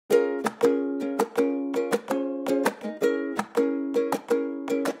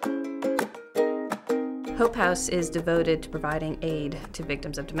Hope House is devoted to providing aid to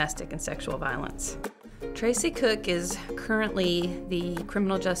victims of domestic and sexual violence. Traci Cook is currently the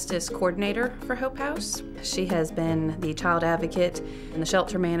criminal justice coordinator for Hope House. She has been the child advocate and the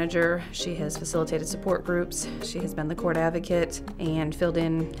shelter manager. She has facilitated support groups. She has been the court advocate and filled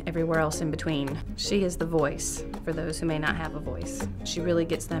in everywhere else in between. She is the voice for those who may not have a voice. She really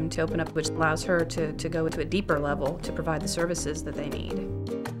gets them to open up, which allows her to go into a deeper level to provide the services that they need.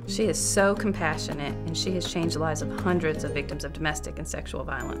 She is so compassionate, and she has changed the lives of hundreds of victims of domestic and sexual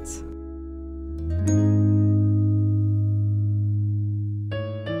violence.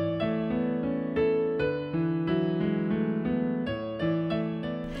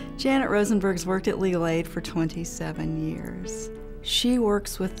 Janet Rosenburg's worked at Legal Aid for 27 years. She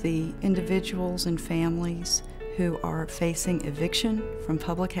works with the individuals and families who are facing eviction from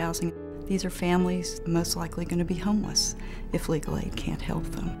public housing. These are families most likely going to be homeless if Legal Aid can't help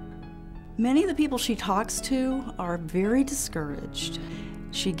them. Many of the people she talks to are very discouraged.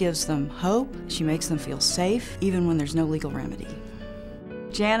 She gives them hope. She makes them feel safe, even when there's no legal remedy.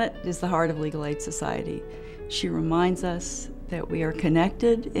 Janet is the heart of Legal Aid Society. She reminds us that we are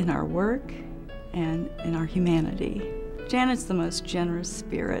connected in our work and in our humanity. Janet's the most generous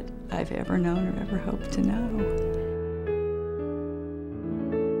spirit I've ever known or ever hoped to know.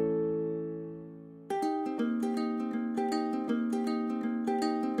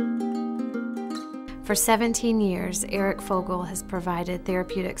 For 17 years, Eric Fogle has provided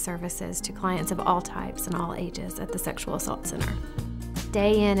therapeutic services to clients of all types and all ages at the Sexual Assault Center.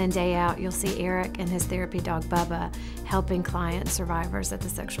 Day in and day out, you'll see Eric and his therapy dog Bubba helping client survivors at the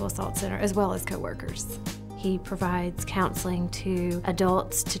Sexual Assault Center, as well as coworkers. He provides counseling to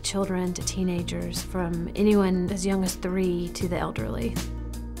adults, to children, to teenagers, from anyone as young as 3 to the elderly.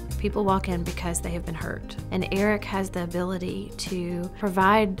 People walk in because they have been hurt, and Eric has the ability to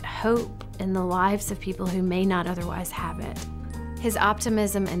provide hope in the lives of people who may not otherwise have it. His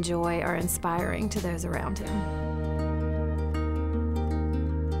optimism and joy are inspiring to those around him.